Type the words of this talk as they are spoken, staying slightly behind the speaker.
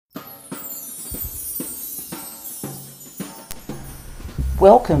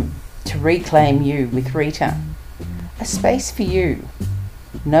Welcome to Reclaim You with Rita, a space for you.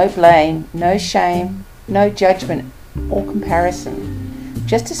 No blame, no shame, no judgment or comparison.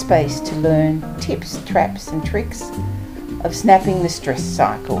 Just a space to learn tips, traps and tricks of snapping the stress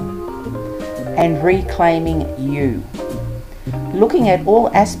cycle and reclaiming you. Looking at all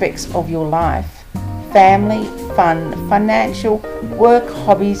aspects of your life, family, fun, financial, work,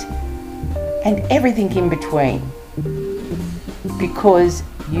 hobbies and everything in between. Because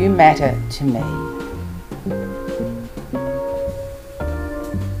you matter to me.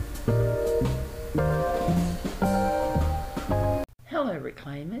 Hello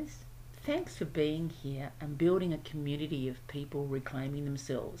Reclaimers, thanks for being here and building a community of people reclaiming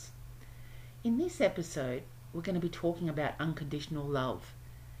themselves. In this episode, we're going to be talking about unconditional love,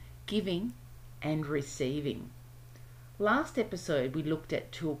 giving and receiving. Last episode we looked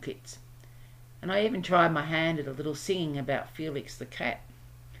at toolkits, and I even tried my hand at a little singing about Felix the cat.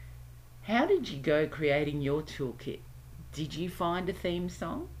 How did you go creating your toolkit? Did you find a theme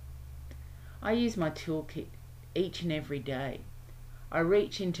song? I use my toolkit each and every day. I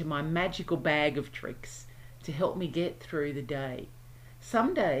reach into my magical bag of tricks to help me get through the day.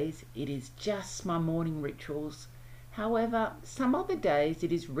 Some days it is just my morning rituals. However, some other days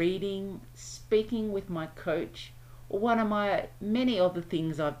it is reading, speaking with my coach, or one of my many other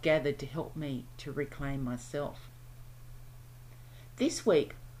things I've gathered to help me to reclaim myself. This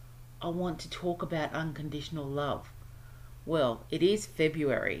week, I want to talk about unconditional love. Well, it is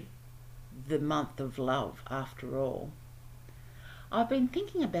February, the month of love after all. I've been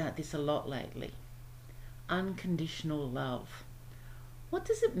thinking about this a lot lately. Unconditional love. What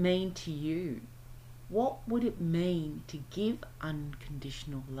does it mean to you? What would it mean to give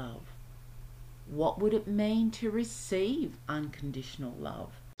unconditional love? What would it mean to receive unconditional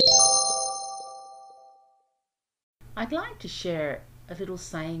love? I'd like to share a little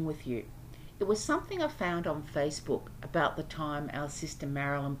saying with you. It was something I found on Facebook about the time our sister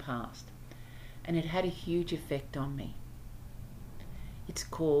Marilyn passed, and it had a huge effect on me. It's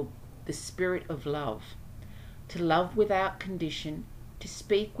called the spirit of love. To love without condition, to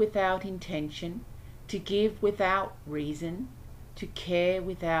speak without intention, to give without reason, to care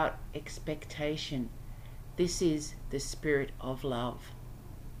without expectation. This is the spirit of love.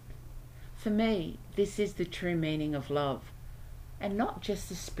 For me, this is the true meaning of love, and not just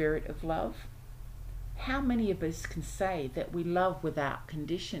the spirit of love. How many of us can say that we love without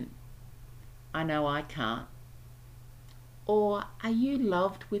condition? I know I can't. Or are you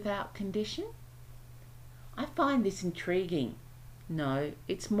loved without condition? I find this intriguing. No,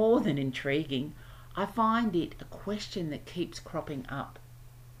 it's more than intriguing. I find it a question that keeps cropping up.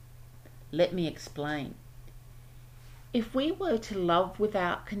 Let me explain. If we were to love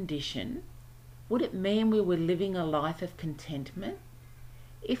without condition, would it mean we were living a life of contentment?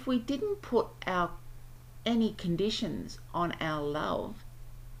 If we didn't put any conditions on our love,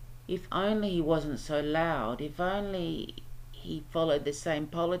 if only he wasn't so loud, if only he followed the same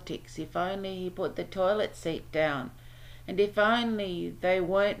politics, if only he put the toilet seat down, and if only they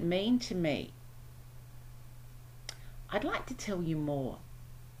weren't mean to me. I'd like to tell you more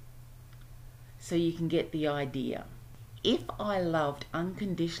so you can get the idea. If I loved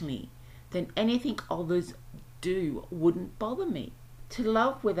unconditionally, then anything others do wouldn't bother me. To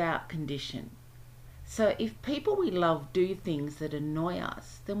love without condition. So if people we love do things that annoy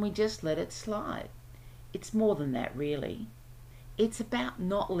us, then we just let it slide. It's more than that, really. It's about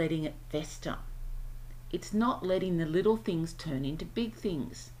not letting it fester. It's not letting the little things turn into big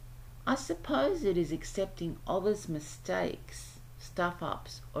things. I suppose it is accepting others' mistakes,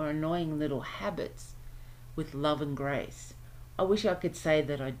 stuff-ups, or annoying little habits with love and grace. I wish I could say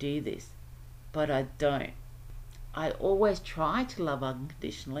that I do this, but I don't. I always try to love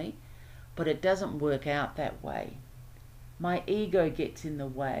unconditionally, but it doesn't work out that way. My ego gets in the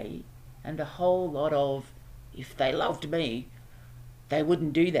way, and a whole lot of, if they loved me, they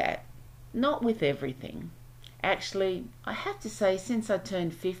wouldn't do that. Not with everything. Actually, I have to say, since I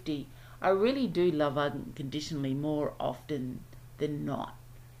turned 50, I really do love unconditionally more often than not.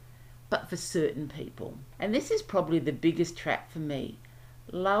 But for certain people. And this is probably the biggest trap for me.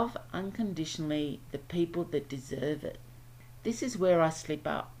 Love unconditionally the people that deserve it. This is where I slip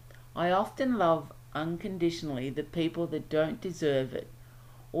up. I often love unconditionally the people that don't deserve it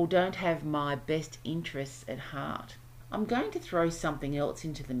or don't have my best interests at heart. I'm going to throw something else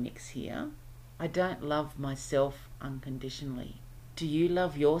into the mix here. I don't love myself unconditionally. Do you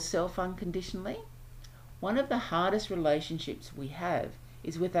love yourself unconditionally? One of the hardest relationships we have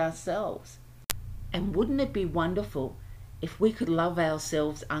is with ourselves. And wouldn't it be wonderful if we could love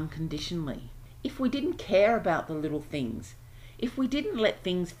ourselves unconditionally? If we didn't care about the little things, if we didn't let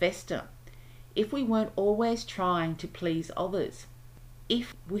things fester, if we weren't always trying to please others,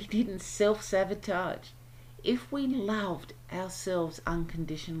 if we didn't self-sabotage, if we loved ourselves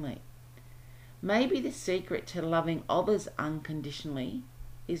unconditionally. Maybe the secret to loving others unconditionally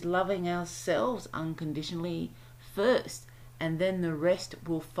is loving ourselves unconditionally first, and then the rest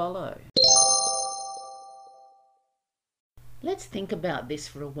will follow. Let's think about this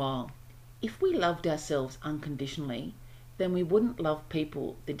for a while. If we loved ourselves unconditionally, then we wouldn't love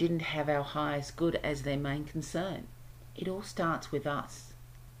people that didn't have our highest good as their main concern. It all starts with us.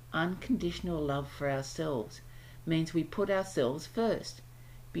 Unconditional love for ourselves means we put ourselves first,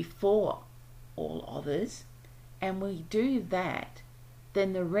 before all others, and we do that,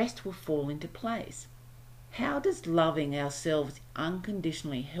 then the rest will fall into place. How does loving ourselves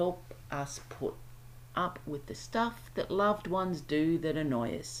unconditionally help us put up with the stuff that loved ones do that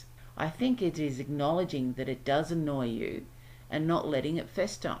annoy us? I think it is acknowledging that it does annoy you and not letting it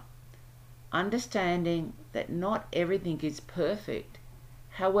fester. Understanding that not everything is perfect,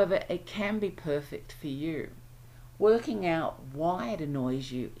 however, it can be perfect for you. Working out why it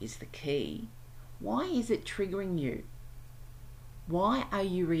annoys you is the key. Why is it triggering you? Why are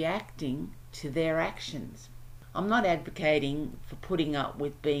you reacting to their actions? I'm not advocating for putting up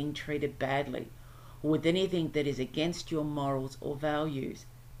with being treated badly or with anything that is against your morals or values.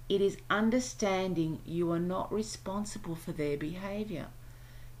 It is understanding you are not responsible for their behavior.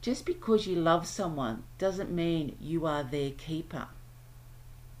 Just because you love someone doesn't mean you are their keeper.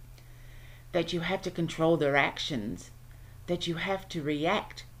 That you have to control their actions, that you have to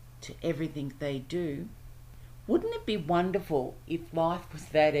react to everything they do. Wouldn't it be wonderful if life was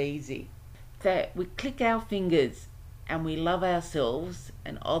that easy? That we click our fingers and we love ourselves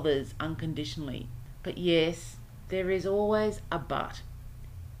and others unconditionally. But yes, there is always a but.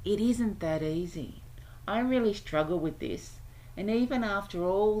 It isn't that easy. I really struggle with this, and even after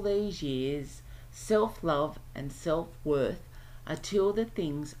all these years, self-love and self-worth are two of the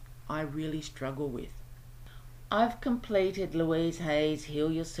things I really struggle with. I've completed Louise Hay's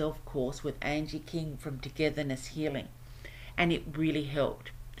Heal Yourself course with Angie King from Togetherness Healing, and it really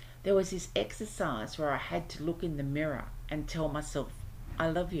helped. There was this exercise where I had to look in the mirror and tell myself, I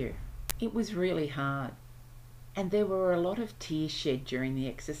love you. It was really hard, and there were a lot of tears shed during the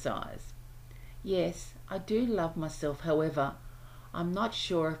exercise. Yes, I do love myself, however, I'm not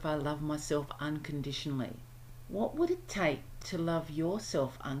sure if I love myself unconditionally. What would it take to love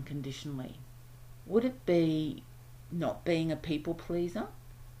yourself unconditionally? Would it be not being a people pleaser?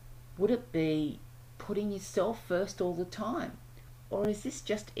 Would it be putting yourself first all the time? Or is this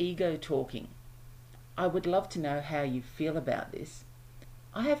just ego talking? I would love to know how you feel about this.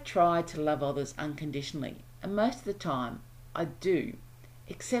 I have tried to love others unconditionally, and most of the time I do,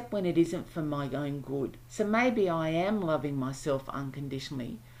 except when it isn't for my own good. So maybe I am loving myself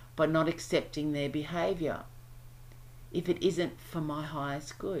unconditionally, but not accepting their behaviour, if it isn't for my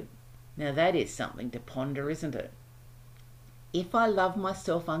highest good. Now that is something to ponder, isn't it? If I love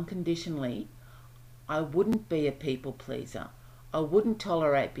myself unconditionally, I wouldn't be a people pleaser. I wouldn't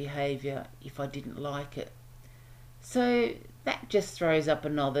tolerate behaviour if I didn't like it. So that just throws up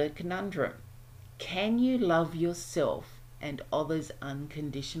another conundrum. Can you love yourself and others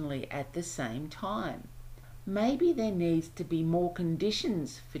unconditionally at the same time? Maybe there needs to be more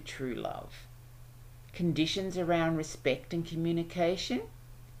conditions for true love. Conditions around respect and communication?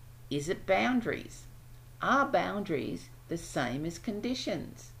 Is it boundaries? Are boundaries the same as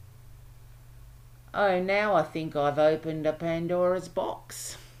conditions? Oh, now I think I've opened a Pandora's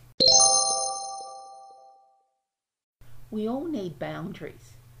box. We all need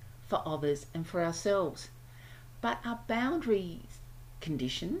boundaries for others and for ourselves. But are boundaries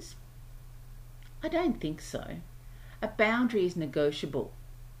conditions? I don't think so. A boundary is negotiable.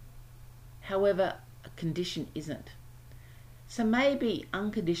 However, a condition isn't. So maybe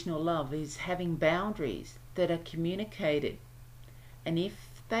unconditional love is having boundaries that are communicated. And if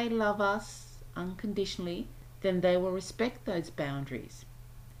they love us unconditionally, then they will respect those boundaries.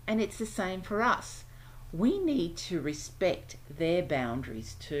 And it's the same for us. We need to respect their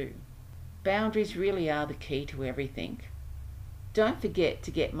boundaries too. Boundaries really are the key to everything. Don't forget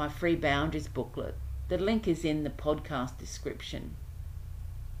to get my free boundaries booklet. The link is in the podcast description.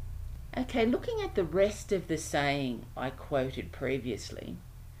 Okay, looking at the rest of the saying I quoted previously,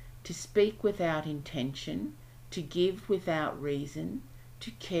 to speak without intention, to give without reason,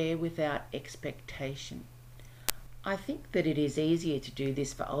 to care without expectation. I think that it is easier to do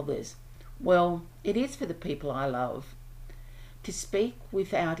this for others. Well, it is for the people I love. To speak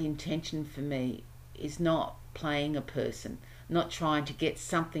without intention for me is not playing a person, not trying to get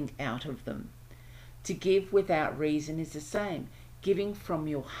something out of them. To give without reason is the same. giving from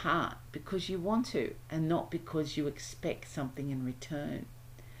your heart because you want to and not because you expect something in return.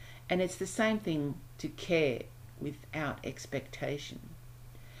 And it's the same thing to care without expectation.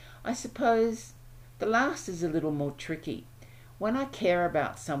 I suppose the last is a little more tricky. When I care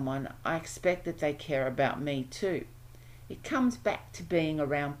about someone, I expect that they care about me too. It comes back to being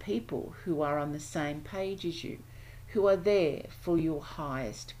around people who are on the same page as you, who are there for your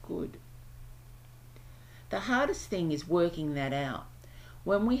highest good. The hardest thing is working that out.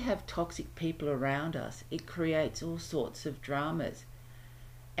 When we have toxic people around us, it creates all sorts of dramas.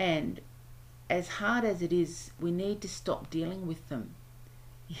 And as hard as it is, we need to stop dealing with them.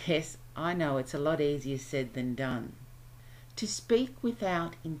 Yes, I know it's a lot easier said than done. To speak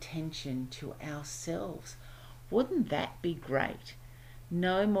without intention to ourselves, wouldn't that be great?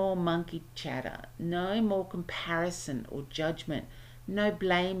 No more monkey chatter, no more comparison or judgment, no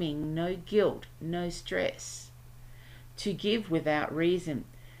blaming, no guilt, no stress. To give without reason.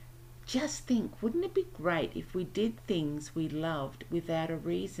 Just think, wouldn't it be great if we did things we loved without a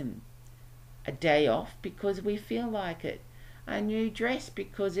reason? A day off because we feel like it. A new dress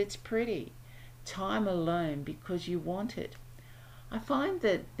because it's pretty. Time alone because you want it. I find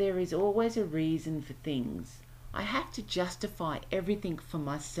that there is always a reason for things. I have to justify everything for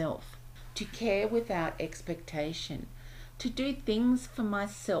myself. To care without expectation. To do things for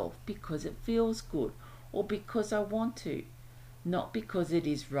myself because it feels good or because I want to. Not because it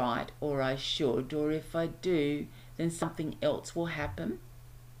is right or I should, or if I do, then something else will happen.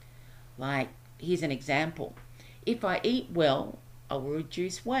 Like, here's an example. If I eat well, I will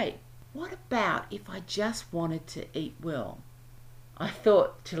reduce weight. What about if I just wanted to eat well? I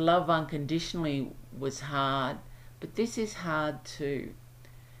thought to love unconditionally was hard, but this is hard too.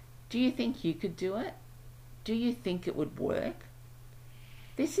 Do you think you could do it? Do you think it would work?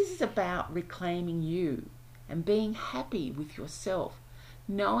 This is about reclaiming you and being happy with yourself,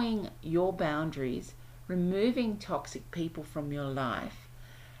 knowing your boundaries, removing toxic people from your life,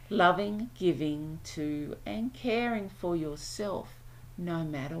 loving, giving to and caring for yourself no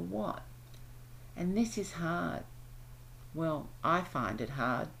matter what. And this is hard. Well, I find it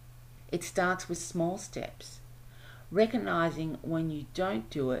hard. It starts with small steps, recognizing when you don't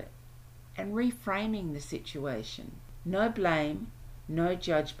do it and reframing the situation. No blame, no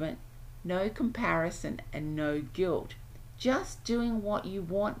judgment, no comparison and no guilt. Just doing what you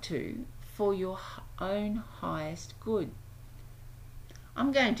want to for your own highest good.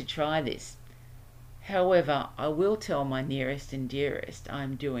 I'm going to try this. However, I will tell my nearest and dearest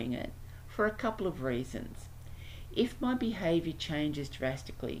I'm doing it for a couple of reasons. If my behaviour changes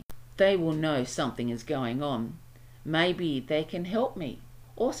drastically, they will know something is going on. Maybe they can help me.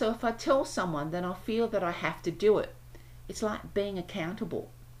 Also, if I tell someone, then I'll feel that I have to do it. It's like being accountable.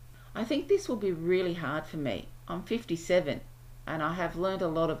 I think this will be really hard for me. I'm 57 and I have learned a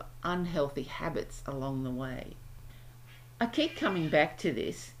lot of unhealthy habits along the way. I keep coming back to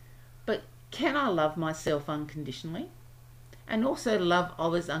this, but can I love myself unconditionally and also love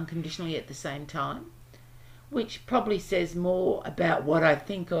others unconditionally at the same time? Which probably says more about what I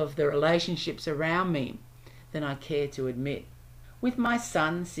think of the relationships around me than I care to admit. With my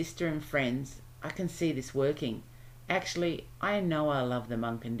son, sister and friends, I can see this working. Actually, I know I love them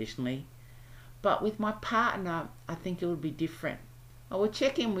unconditionally. But with my partner, I think it will be different. I will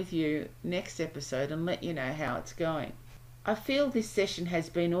check in with you next episode and let you know how it's going. I feel this session has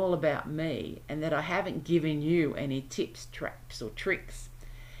been all about me and that I haven't given you any tips, traps or tricks.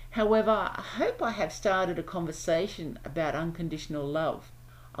 However, I hope I have started a conversation about unconditional love.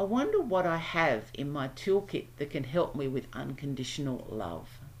 I wonder what I have in my toolkit that can help me with unconditional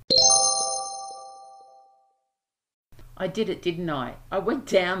love. I did it, didn't I? I went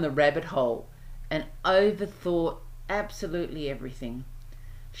down the rabbit hole and overthought absolutely everything.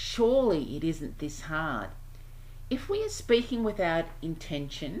 Surely it isn't this hard. If we are speaking without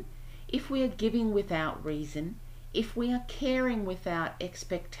intention, if we are giving without reason, if we are caring without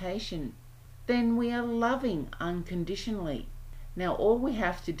expectation, then we are loving unconditionally. Now all we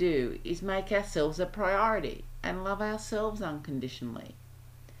have to do is make ourselves a priority and love ourselves unconditionally.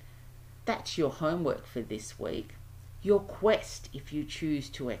 That's your homework for this week. Your quest, if you choose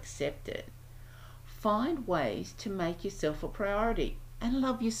to accept it. Find ways to make yourself a priority and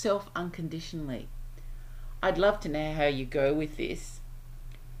love yourself unconditionally. I'd love to know how you go with this.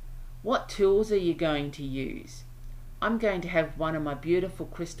 What tools are you going to use? I'm going to have one of my beautiful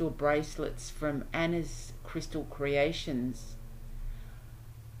crystal bracelets from Anna's Crystal Creations.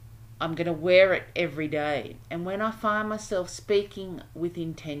 I'm going to wear it every day. And when I find myself speaking with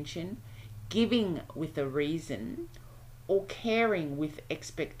intention, giving with a reason, or caring with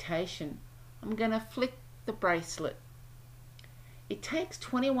expectation, I'm going to flick the bracelet. It takes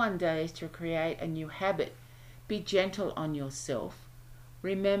 21 days to create a new habit. Be gentle on yourself.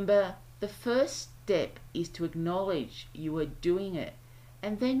 Remember, the first step is to acknowledge you are doing it,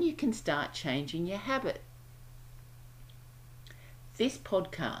 and then you can start changing your habit. This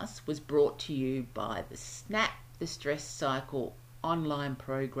podcast was brought to you by the Snap the Stress Cycle online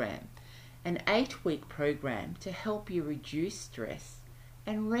program, an 8-week program to help you reduce stress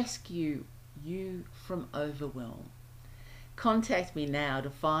and rescue you from overwhelm. Contact me now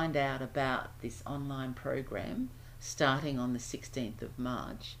to find out about this online program starting on the 16th of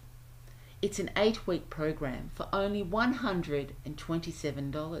March. It's an 8-week program for only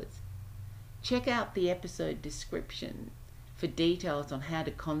 $127. Check out the episode description for details on how to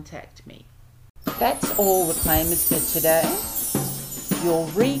contact me. That's all the claimers for today. Your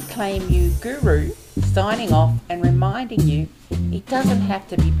Reclaim You guru signing off and reminding you it doesn't have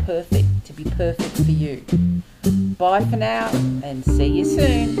to be perfect to be perfect for you. Bye for now and see you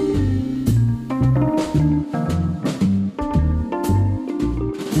soon.